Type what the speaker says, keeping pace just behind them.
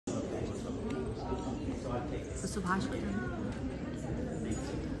सुभाष को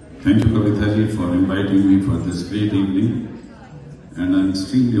Thank you, Kavita ji, for inviting me for this great evening. And I'm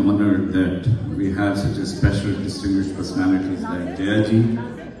extremely honored that we have such a special, distinguished personalities like Jaya ji,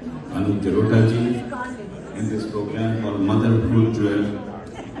 Anoop, Jalota ji, in this program called Motherhood Jewel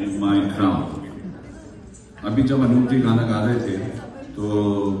in My Crown. अभी जब अनूप जी गाना गा रहे थे, तो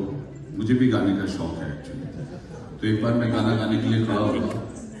मुझे भी गाने का शौक है एक्चुअली। तो एक बार मैं गाना गाने के लिए खड़ा हुआ,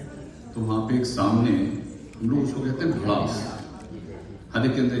 तो वहाँ पे एक सामने हम लोग उसको कहते हैं भड़ास, हर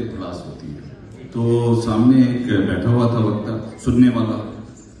एक के अंदर एक भड़ास होती है। तो सामने एक बैठा हुआ था वक्ता सुनने वाला,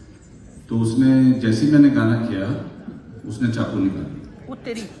 तो उसने जैसे ही मैंने गाना किया उसने चाकू निकाला।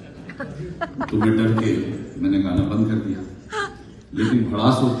 तो मैं डर के मैंने गाना बंद कर दिया, लेकिन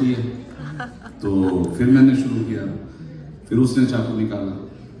भड़ास होती है तो फिर मैंने शुरू किया, फिर उसने चाकू निकाला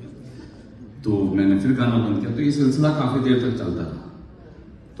तो मैंने फिर गाना बंद किया। तो ये सिलसिला काफी देर तक चलता रहा।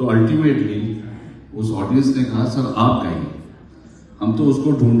 तो अल्टीमेटली उस ऑडियंस ने कहा, सर आप गाइए, हम तो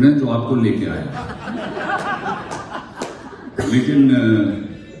उसको ढूंढ रहे हैं जो आपको लेके आए। लेकिन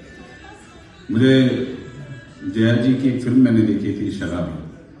मुझे जया जी की एक फिल्म मैंने देखी थी शराबी,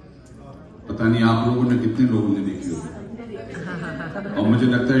 पता नहीं आप लोगों ने कितने लोगों ने देखी होगी, और मुझे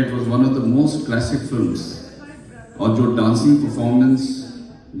लगता है it was one of the most classic films. और जो डांसिंग परफॉर्मेंस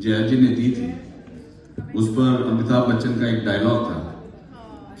जया जी ने दी थी, उस पर अमिताभ बच्चन का एक डायलॉग था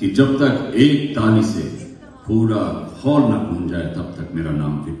कि जब तक एक ताली से पूरा हॉल ना गूंज जाए तब तक मेरा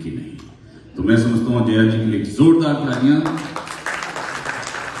नाम विक्की नहीं। तो मैं समझता हूँ जया जी के लिए जोरदार तालियां।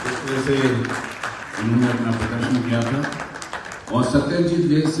 इस तरह से उन्होंने अपना प्रदर्शन किया था। और सत्यजीत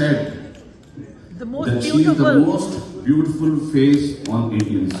रे said that she is the most beautiful face on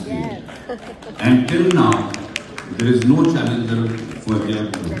Indian stage, and till now there is no challenger for Jaya.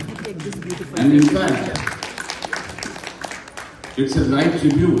 And in fact, it's a right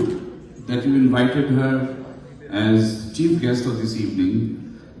tribute that you invited her as chief guest of this evening,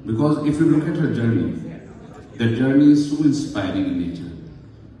 because if you look at her journey, the journey is so inspiring in nature.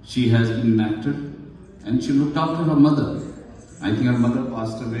 She has been an actor and she looked after her mother. I think her mother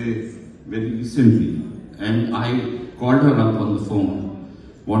passed away very recently, and I called her up on the phone,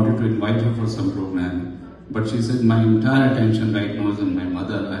 wanted to invite her for some program, but she said my entire attention right now is on my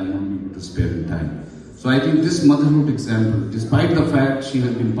mother, I won't be able to spare the time. So I think this motherhood example, despite the fact she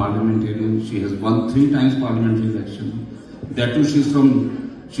has been parliamentarian, she has won 3 times parliamentary election, that too she's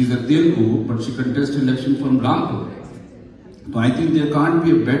a Telugu, but she contested election from Rampur. So I think there can't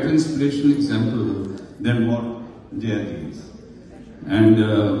be a better inspirational example than what Jaya is. And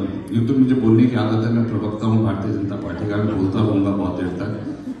यूँ तो मुझे बोलने की आदत है, मैं प्रवक्ता हूँ भारतीय जनता पार्टी का, मैं बोलता रहूँगा बहुत देर तक,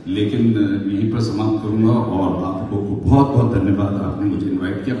 लेकिन यहीं पर समाप्त करूँगा। और आपको बहुत बहुत धन्यवाद, आपने मुझे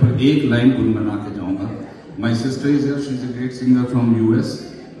इनवाइट किया। पर एक लाइन गुनगुना के जाऊँगा। My sister is here, she is a great singer from US.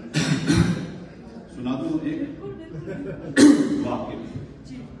 सुना दूँ एक वाक्य?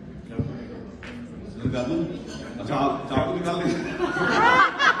 अच्छा चाकू निकाल लेंगे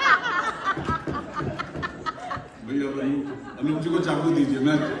भैया, अनूप जी को चाकू दीजिए।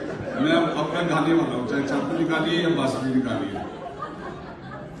 मैं अपना गाने वाला हूँ, चाहे चाकू निकालिए या बांसुरी निकालिए।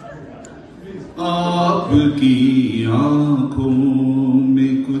 आपकी आंखों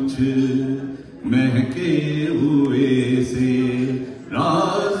में कुछ महके हुए से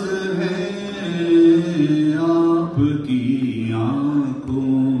राज है, आपकी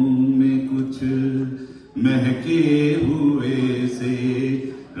आंखों में कुछ महके हुए से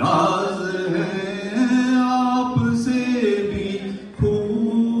राज है,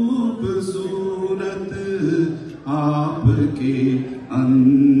 आपके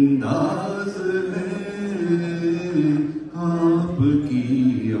अंदाज है, आपकी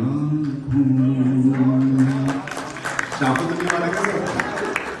आंखों। चाकू तो नहीं मारेगा?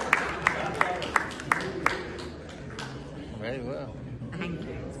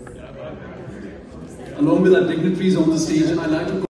 Along with our dignitaries on the stage, and I like to